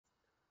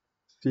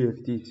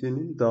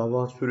Cftc'nin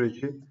dava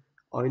süreci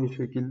aynı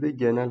şekilde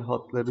genel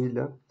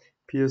hatlarıyla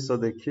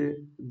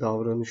piyasadaki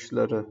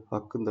davranışları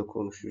hakkında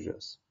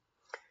konuşacağız.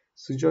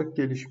 Sıcak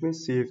gelişme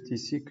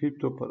Cftc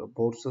kripto para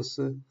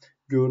borsası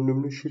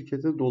görünümlü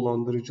şirkete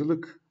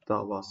dolandırıcılık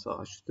davası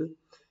açtı.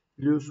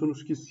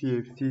 Biliyorsunuz ki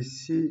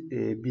Cftc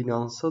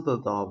Binance'a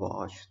da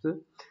dava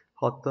açtı.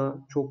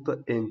 Hatta çok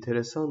da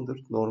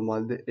enteresandır.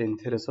 Normalde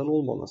enteresan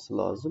olmaması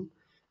lazım.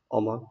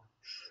 Ama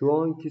şu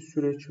anki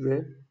süreç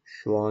ve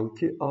şu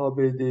anki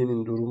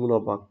ABD'nin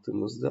durumuna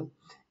baktığımızda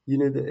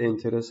yine de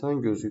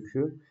enteresan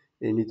gözüküyor.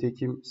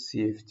 Nitekim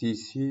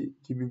Cftc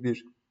gibi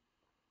bir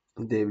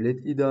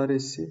devlet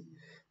idaresi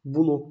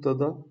bu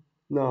noktada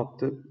ne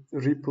yaptı?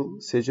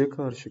 Ripple SEC'e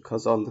karşı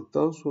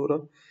kazandıktan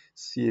sonra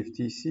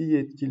Cftc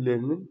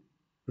yetkililerinin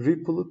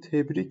Ripple'ı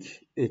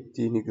tebrik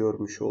ettiğini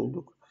görmüş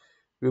olduk.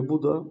 Ve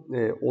bu da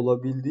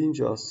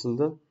olabildiğince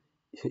aslında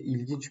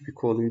ilginç bir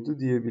konuydu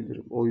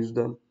diyebilirim. O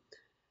yüzden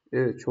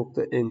evet çok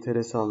da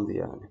enteresandı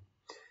yani.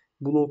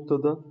 Bu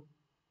noktada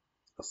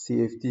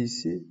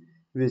Cftc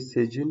ve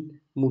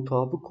SEC'in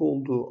mutabık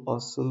olduğu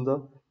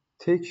aslında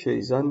tek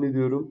şey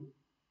zannediyorum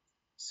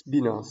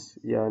Binance.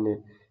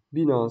 Yani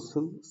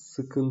Binance'ın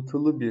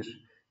sıkıntılı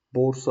bir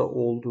borsa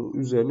olduğu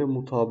üzerine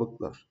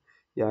mutabıklar.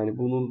 Yani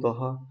bunun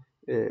daha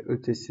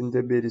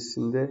ötesinde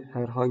berisinde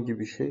herhangi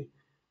bir şey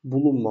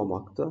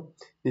bulunmamakta.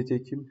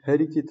 Nitekim her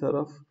iki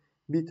taraf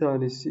bir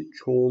tanesi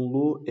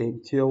çoğunluğu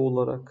emtia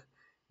olarak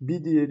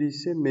bir diğeri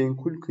ise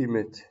menkul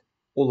kıymet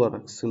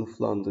olarak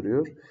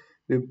sınıflandırıyor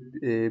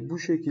ve bu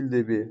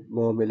şekilde bir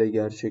muamele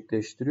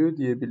gerçekleştiriyor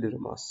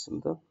diyebilirim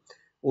aslında.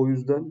 O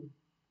yüzden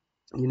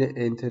yine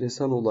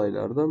enteresan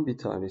olaylardan bir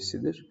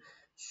tanesidir.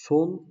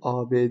 Son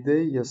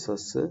ABD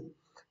yasası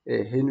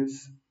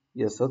henüz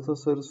yasa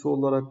tasarısı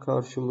olarak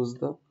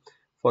karşımızda.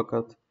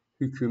 Fakat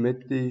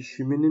hükümet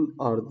değişiminin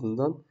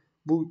ardından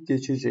bu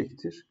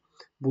geçecektir.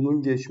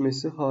 Bunun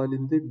geçmesi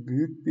halinde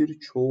büyük bir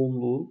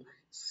çoğunluğun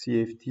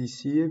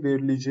CFTC'ye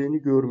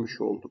verileceğini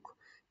görmüş olduk.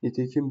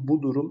 Nitekim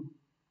bu durum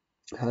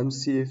hem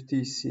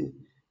CFTC,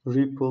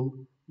 Ripple,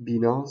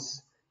 Binance,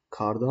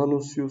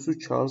 Cardano CEO'su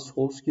Charles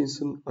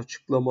Hoskins'in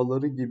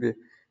açıklamaları gibi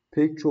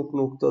pek çok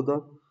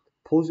noktada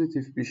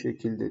pozitif bir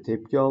şekilde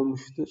tepki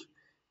almıştır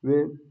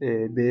ve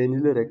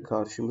beğenilerek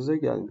karşımıza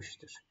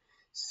gelmiştir.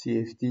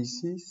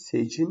 CFTC,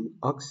 SEC'in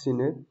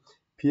aksine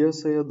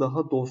piyasaya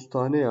daha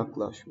dostane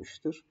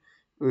yaklaşmıştır.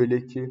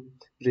 Öyle ki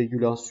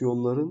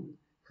regülasyonların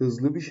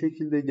hızlı bir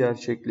şekilde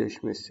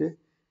gerçekleşmesi,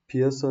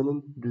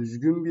 piyasanın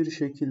düzgün bir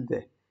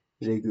şekilde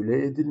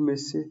regüle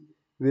edilmesi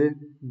ve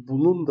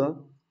bunun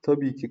da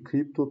tabii ki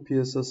kripto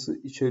piyasası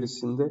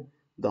içerisinde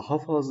daha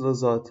fazla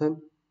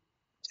zaten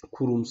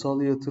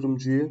kurumsal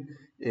yatırımcıyı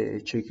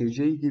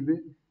çekeceği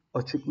gibi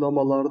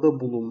açıklamalarda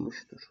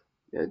bulunmuştur.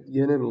 Yani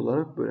genel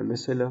olarak böyle.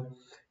 Mesela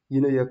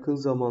yine yakın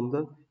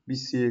zamanda bir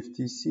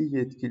CFTC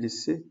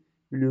yetkilisi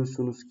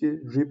biliyorsunuz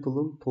ki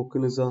Ripple'ın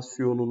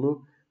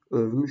tokenizasyonunu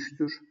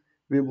övmüştür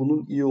ve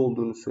bunun iyi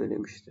olduğunu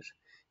söylemiştir.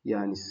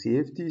 Yani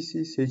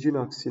CFTC SEC'in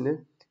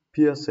aksine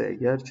piyasaya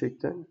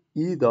gerçekten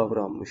iyi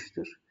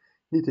davranmıştır.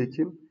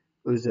 Nitekim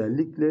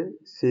özellikle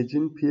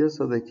SEC'in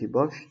piyasadaki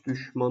baş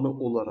düşmanı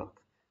olarak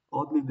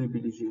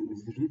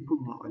adledebileceğimiz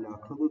Ripple'la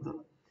alakalı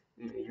da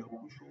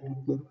yapmış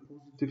oldukları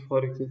pozitif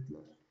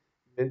hareketler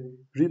ve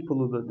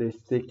Ripple'ı da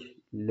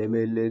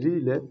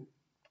desteklemeleriyle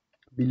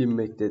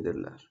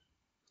bilinmektedirler.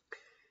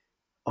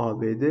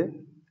 ABD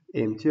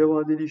Emtia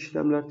Vadeli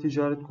İşlemler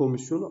Ticaret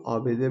Komisyonu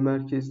ABD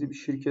merkezli bir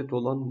şirket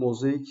olan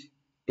Mosaic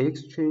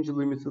Exchange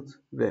Limited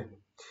ve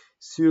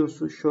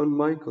CEO'su Shawn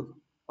Michael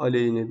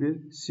aleyhine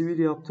bir sivil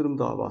yaptırım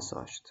davası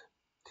açtı.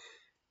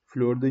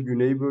 Florida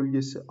Güney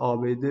Bölgesi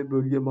ABD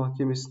Bölge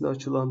Mahkemesi'nde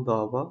açılan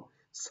dava,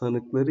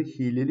 sanıkları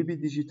hileli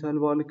bir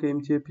dijital varlık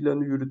emtia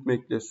planı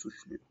yürütmekle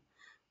suçluyor.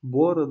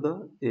 Bu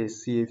arada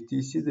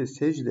CFTC de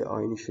SEC de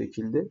aynı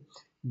şekilde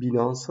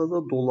Binance'a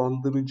da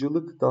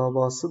dolandırıcılık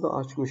davası da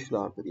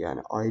açmışlardır.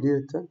 Yani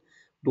ayrıyeten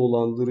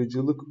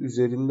dolandırıcılık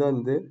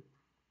üzerinden de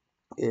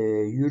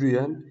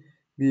yürüyen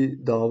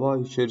bir dava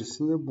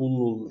içerisinde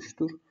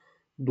bulunulmuştur.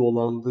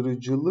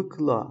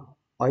 Dolandırıcılıkla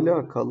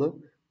alakalı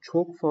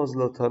çok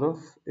fazla taraf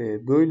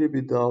böyle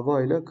bir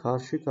davayla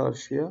karşı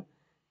karşıya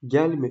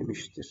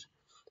gelmemiştir.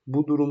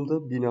 Bu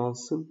durumda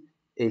Binance'ın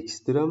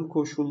ekstrem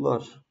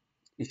koşullar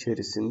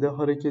içerisinde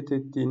hareket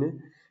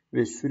ettiğini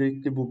ve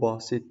sürekli bu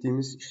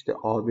bahsettiğimiz işte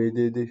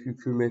ABD'de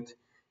hükümet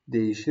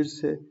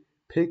değişirse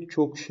pek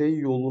çok şey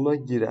yoluna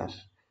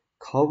girer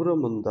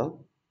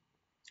kavramında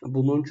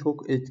bunun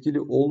çok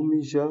etkili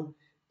olmayacağı,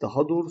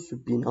 daha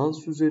doğrusu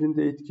Binance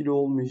üzerinde etkili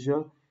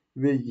olmayacağı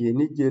ve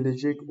yeni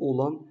gelecek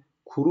olan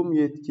kurum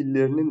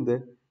yetkililerinin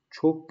de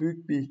çok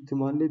büyük bir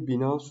ihtimalle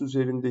Binance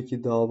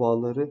üzerindeki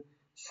davaları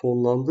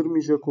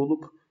sonlandırmayacak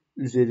olup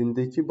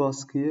üzerindeki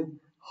baskıyı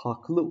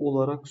haklı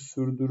olarak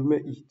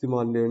sürdürme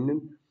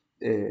ihtimallerinin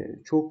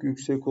çok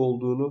yüksek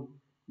olduğunu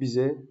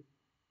bize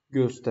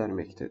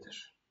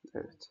göstermektedir.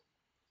 Evet.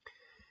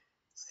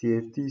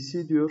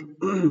 CFTC diyor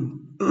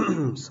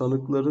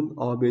sanıkların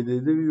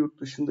ABD'de ve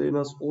yurt dışında en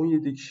az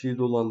 17 kişiyi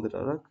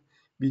dolandırarak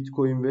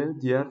Bitcoin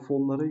ve diğer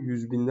fonlara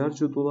yüz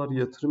binlerce dolar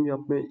yatırım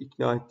yapmaya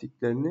ikna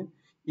ettiklerini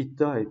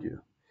iddia ediyor.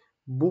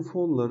 Bu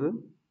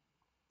fonların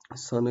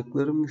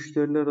sanıkların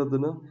müşteriler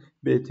adına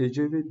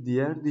BTC ve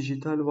diğer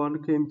dijital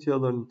varlık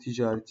emtialarının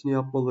ticaretini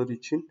yapmaları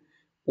için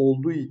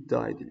olduğu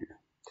iddia ediliyor.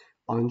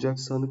 Ancak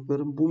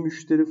sanıkların bu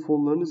müşteri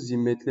fonlarını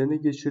zimmetlerine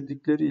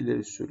geçirdikleri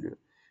ileri sürülüyor.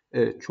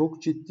 Evet,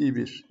 çok ciddi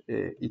bir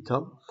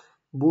itham.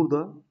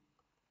 Burada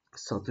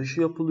satış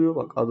yapılıyor.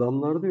 Bak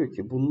adamlar diyor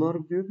ki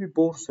bunlar diyor bir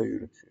borsa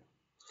yürütüyor.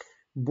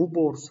 Bu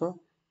borsa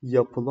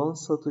yapılan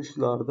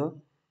satışlarda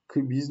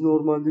biz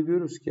normalde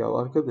diyoruz ki ya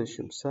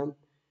arkadaşım sen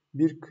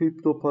bir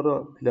kripto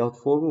para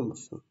platformu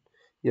musun?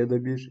 Ya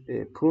da bir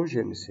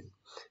proje misin?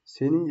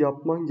 Senin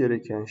yapman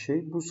gereken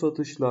şey bu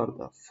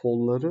satışlarda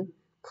fonları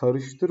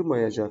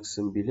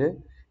karıştırmayacaksın bile.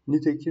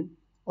 Nitekim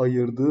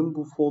ayırdığın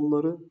bu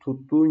fonları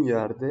tuttuğun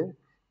yerde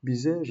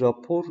bize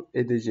rapor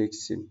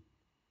edeceksin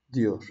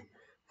diyor.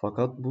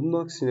 Fakat bunun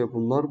aksine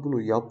bunlar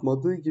bunu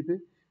yapmadığı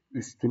gibi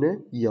üstüne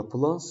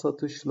yapılan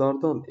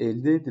satışlardan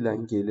elde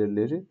edilen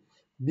gelirleri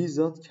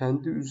bizzat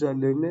kendi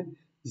üzerlerine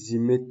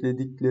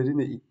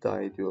zimmetlediklerini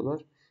iddia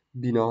ediyorlar.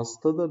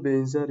 Binance'da da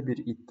benzer bir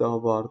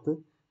iddia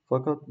vardı.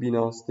 Fakat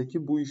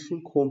Binance'daki bu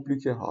işin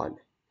komplike hali.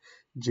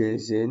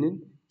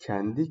 CZ'nin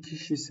kendi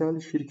kişisel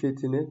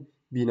şirketine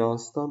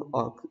Binance'dan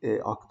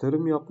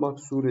aktarım yapmak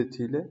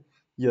suretiyle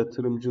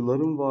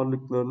yatırımcıların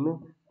varlıklarını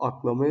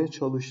aklamaya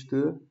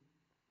çalıştığı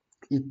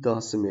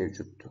iddiası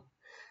mevcuttu.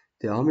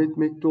 Devam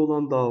etmekte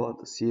olan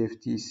davada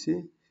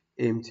CFTC,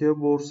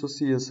 emtia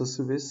borsası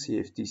yasası ve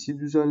CFTC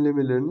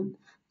düzenlemelerinin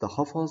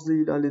daha fazla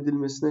ihlal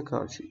edilmesine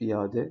karşı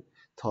iade,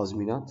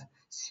 tazminat,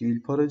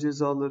 sivil para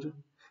cezaları,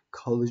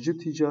 kalıcı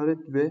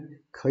ticaret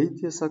ve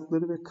kayıt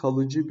yasakları ve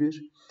kalıcı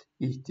bir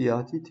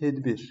ihtiyati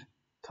tedbir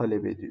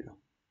talep ediyor.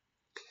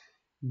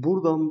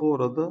 Buradan bu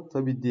arada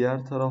tabii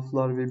diğer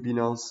taraflar ve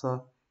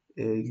Binance'a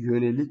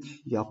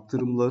yönelik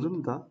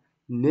yaptırımların da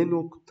ne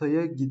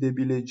noktaya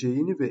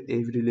gidebileceğini ve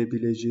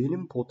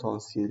evrilebileceğinin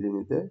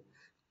potansiyelini de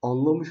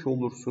anlamış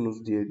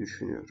olursunuz diye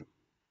düşünüyorum.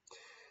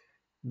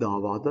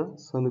 Davada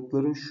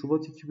sanıkların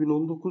Şubat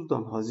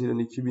 2019'dan Haziran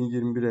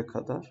 2021'e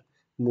kadar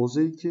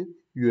Mosaik'i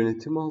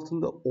yönetim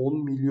altında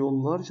 10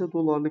 milyonlarca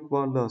dolarlık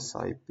varlığa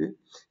sahip bir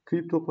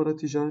kripto para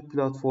ticaret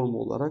platformu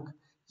olarak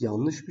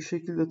yanlış bir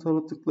şekilde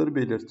tanıttıkları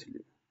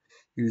belirtiliyor.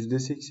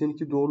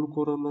 %82 doğruluk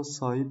oranına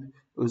sahip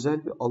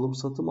özel bir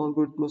alım-satım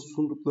algoritması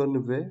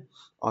sunduklarını ve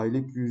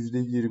aylık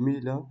 %20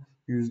 ile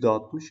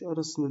 %60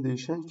 arasında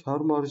değişen kar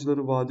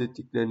marjları vaat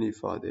ettiklerini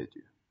ifade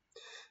ediyor.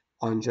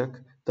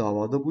 Ancak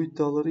davada bu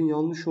iddiaların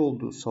yanlış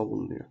olduğu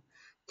savunuluyor.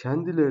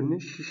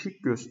 Kendilerini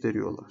şişik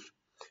gösteriyorlar.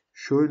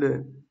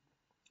 Şöyle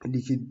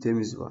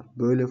likiditemiz var,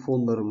 böyle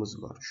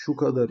fonlarımız var, şu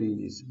kadar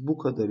iyiyiz, bu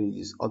kadar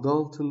iyiyiz adı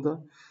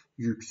altında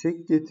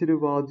yüksek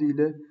getiri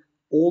vaadiyle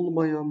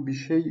olmayan bir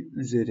şey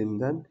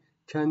üzerinden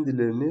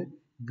kendilerini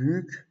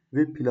büyük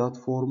ve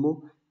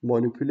platformu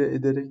manipüle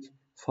ederek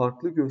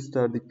farklı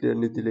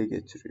gösterdiklerini dile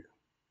getiriyor.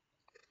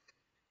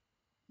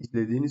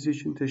 İzlediğiniz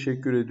için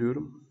teşekkür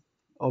ediyorum.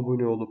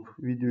 Abone olup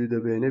videoyu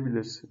da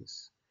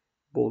beğenebilirsiniz.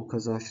 Bol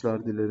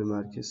kazançlar dilerim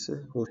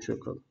herkese. Hoşça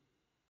kalın.